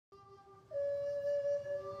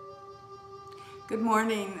Good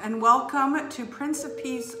morning and welcome to Prince of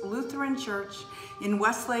Peace Lutheran Church in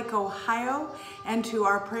Westlake, Ohio, and to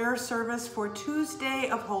our prayer service for Tuesday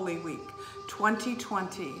of Holy Week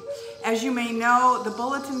 2020. As you may know, the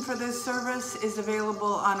bulletin for this service is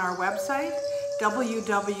available on our website,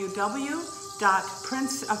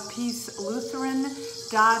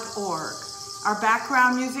 www.princeofpeacelutheran.org. Our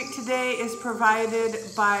background music today is provided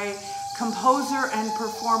by composer and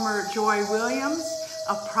performer Joy Williams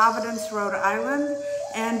of Providence, Rhode Island,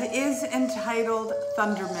 and is entitled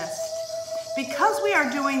Thunder Mist. Because we are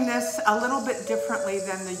doing this a little bit differently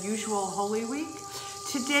than the usual Holy Week,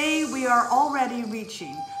 today we are already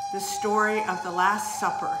reaching the story of the Last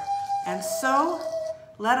Supper. And so,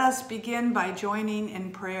 let us begin by joining in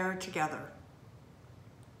prayer together.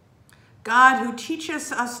 God, who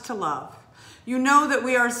teaches us to love, you know that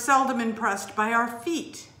we are seldom impressed by our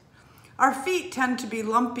feet. Our feet tend to be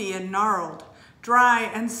lumpy and gnarled, dry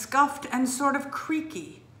and scuffed and sort of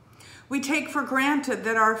creaky. We take for granted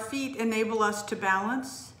that our feet enable us to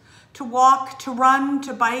balance, to walk, to run,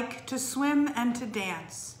 to bike, to swim, and to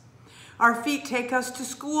dance. Our feet take us to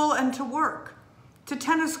school and to work, to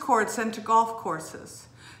tennis courts and to golf courses,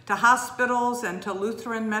 to hospitals and to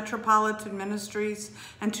Lutheran Metropolitan Ministries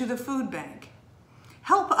and to the food bank.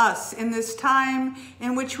 Help us in this time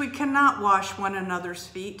in which we cannot wash one another's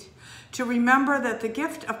feet, to remember that the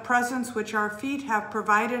gift of presence which our feet have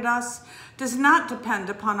provided us does not depend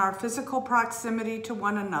upon our physical proximity to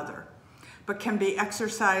one another, but can be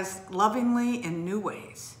exercised lovingly in new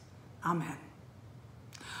ways. Amen.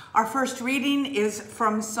 Our first reading is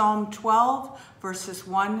from Psalm 12, verses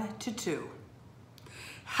 1 to 2.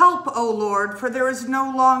 Help, O Lord, for there is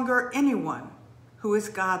no longer anyone who is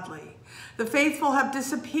godly. The faithful have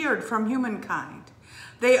disappeared from humankind.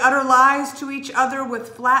 They utter lies to each other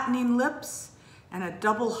with flattening lips, and a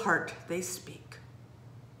double heart they speak.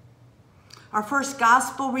 Our first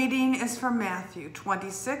gospel reading is from Matthew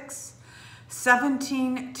 26,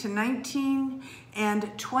 17 to 19,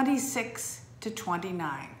 and 26 to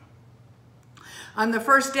 29. On the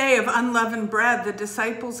first day of unleavened bread, the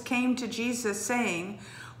disciples came to Jesus saying,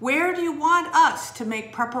 "Where do you want us to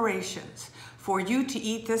make preparations for you to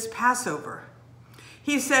eat this Passover?"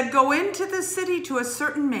 He said, "Go into the city to a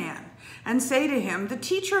certain man and say to him, 'The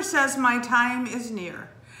teacher says my time is near.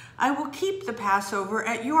 I will keep the Passover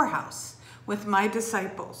at your house with my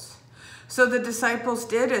disciples.' So the disciples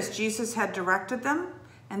did as Jesus had directed them,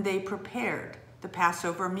 and they prepared the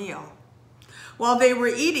Passover meal. While they were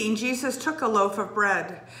eating, Jesus took a loaf of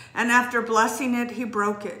bread, and after blessing it, he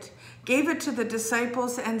broke it, gave it to the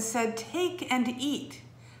disciples, and said, 'Take and eat.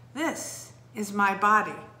 This is my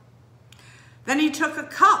body.' Then he took a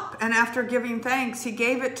cup, and after giving thanks, he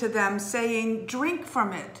gave it to them, saying, 'Drink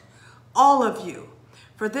from it, all of you,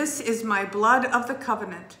 for this is my blood of the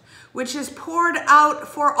covenant, which is poured out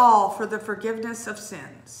for all for the forgiveness of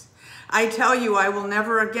sins. I tell you, I will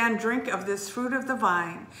never again drink of this fruit of the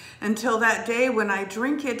vine until that day when I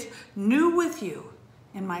drink it new with you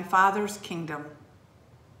in my Father's kingdom.'"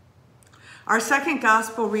 Our second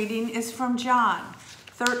gospel reading is from John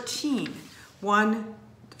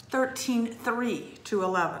 13:3 to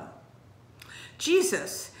 11.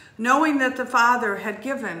 Jesus, knowing that the Father had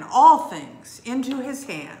given all things into his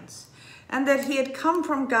hands, and that he had come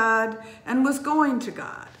from God and was going to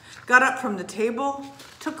God, got up from the table,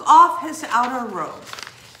 took off his outer robe,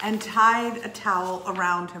 and tied a towel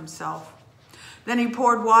around himself. Then he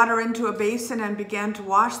poured water into a basin and began to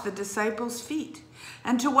wash the disciples' feet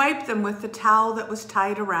and to wipe them with the towel that was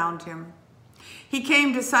tied around him. He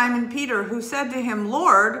came to Simon Peter, who said to him,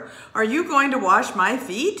 "Lord, are you going to wash my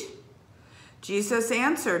feet?" Jesus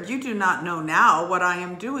answered, "You do not know now what I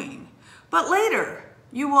am doing, but later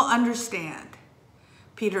you will understand."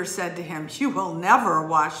 Peter said to him, "You will never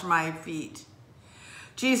wash my feet."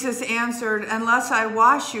 Jesus answered, "Unless I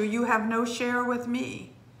wash you, you have no share with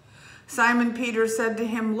me." Simon Peter said to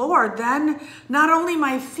him, "Lord, then not only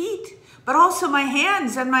my feet, but also my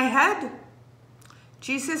hands and my head?"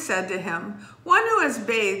 Jesus said to him, "One who has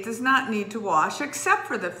bathed does not need to wash except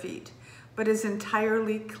for the feet, but is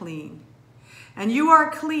entirely clean. And you are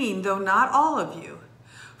clean, though not all of you."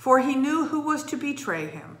 For he knew who was to betray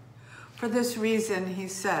him. For this reason he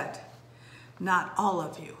said, "Not all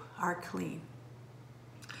of you are clean."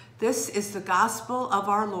 This is the gospel of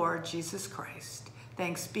our Lord Jesus Christ.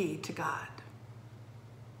 Thanks be to God.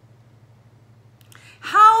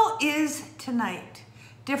 How is tonight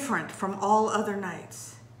different from all other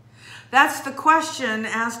nights? That's the question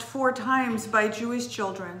asked 4 times by Jewish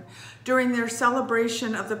children during their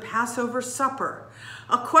celebration of the Passover supper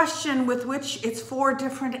A question with which its 4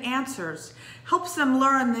 different answers helps them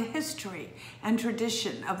learn the history and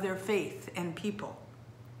tradition of their faith and people.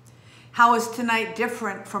 How is tonight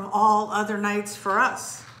different from all other nights for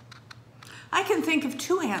us? I can think of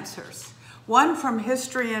 2 answers, one from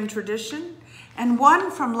history and tradition, and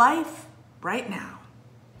one from life right now.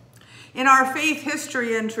 In our faith,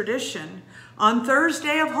 history, and tradition, on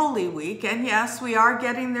Thursday of Holy Week, and yes, we are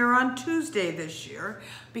getting there on Tuesday this year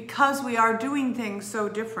because we are doing things so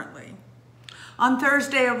differently. On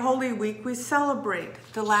Thursday of Holy Week, we celebrate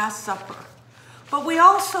the Last Supper, but we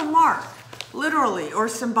also mark, literally or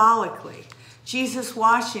symbolically, Jesus'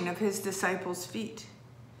 washing of his disciples' feet.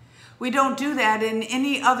 We don't do that in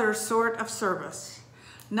any other sort of service,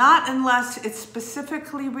 not unless it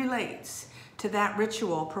specifically relates to that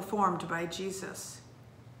ritual performed by Jesus.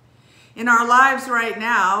 In our lives right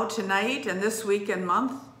now, tonight and this week and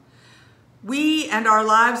month, we and our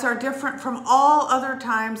lives are different from all other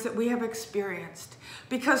times that we have experienced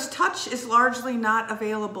because touch is largely not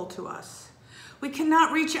available to us. We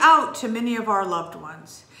cannot reach out to many of our loved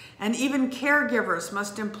ones, and even caregivers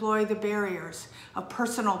must employ the barriers of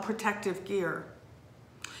personal protective gear.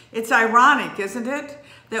 It's ironic, isn't it,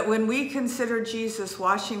 that when we consider Jesus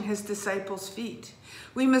washing his disciples' feet,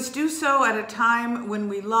 we must do so at a time when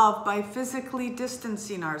we love by physically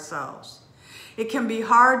distancing ourselves. It can be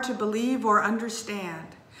hard to believe or understand,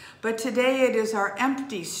 but today it is our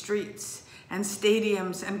empty streets and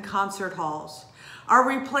stadiums and concert halls, our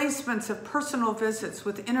replacements of personal visits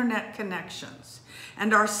with internet connections,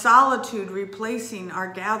 and our solitude replacing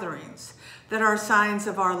our gatherings that are signs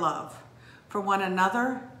of our love for one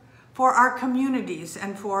another, for our communities,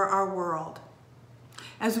 and for our world.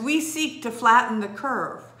 As we seek to flatten the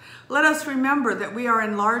curve, let us remember that we are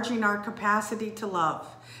enlarging our capacity to love,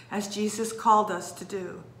 as Jesus called us to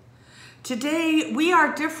do. Today, we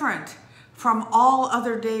are different from all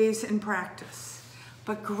other days in practice,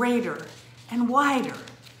 but greater and wider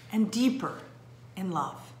and deeper in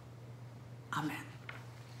love. Amen.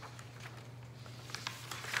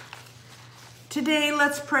 Today,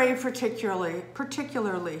 let's pray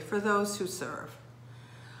particularly for those who serve.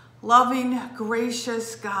 Loving,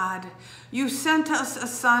 gracious God, you sent us a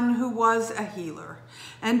Son who was a healer.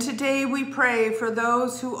 And today we pray for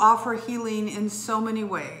those who offer healing in so many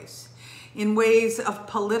ways, in ways of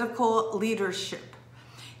political leadership,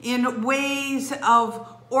 in ways of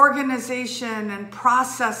organization and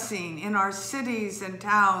processing in our cities and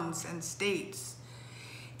towns and states,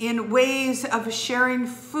 in ways of sharing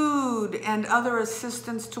food and other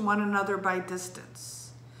assistance to one another by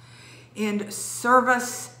distance, in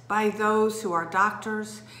service by those who are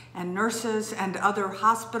doctors and nurses and other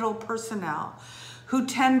hospital personnel who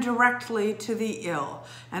tend directly to the ill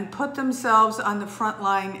and put themselves on the front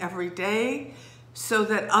line every day so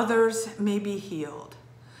that others may be healed.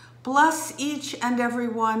 Bless each and every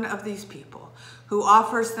one of these people who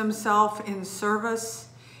offers themselves in service,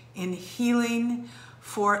 in healing,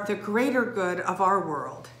 for the greater good of our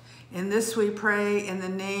world. In this we pray in the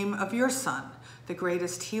name of your Son, the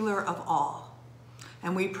greatest healer of all.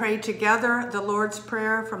 And we pray together the Lord's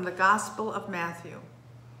Prayer from the Gospel of Matthew.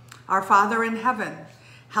 Our Father in heaven,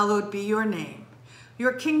 hallowed be your name.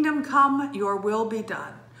 Your kingdom come, your will be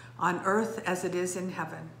done, on earth as it is in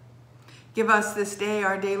heaven. Give us this day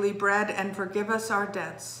our daily bread, and forgive us our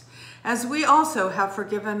debts, as we also have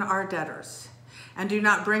forgiven our debtors. And do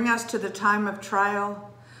not bring us to the time of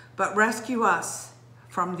trial, but rescue us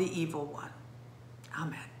from the evil one.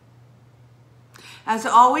 Amen. As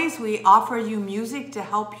always, we offer you music to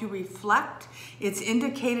help you reflect. It's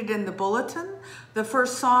indicated in the bulletin. The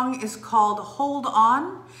first song is called Hold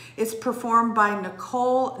On. It's performed by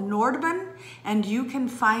Nicole Nordman, and you can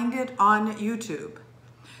find it on YouTube.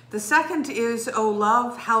 The second is Oh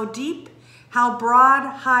Love, How Deep, How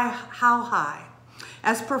Broad, How High,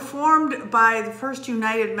 as performed by the First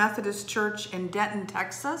United Methodist Church in Denton,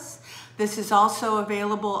 Texas. This is also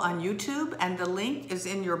available on YouTube, and the link is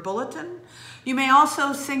in your bulletin. You may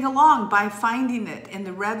also sing along by finding it in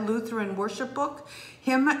the Red Lutheran Worship Book,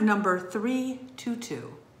 hymn number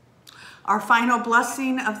 322. Our final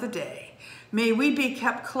blessing of the day. May we be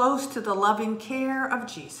kept close to the loving care of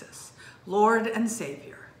Jesus, Lord and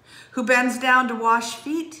Savior, who bends down to wash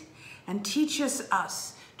feet and teaches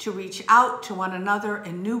us to reach out to one another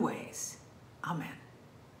in new ways. Amen.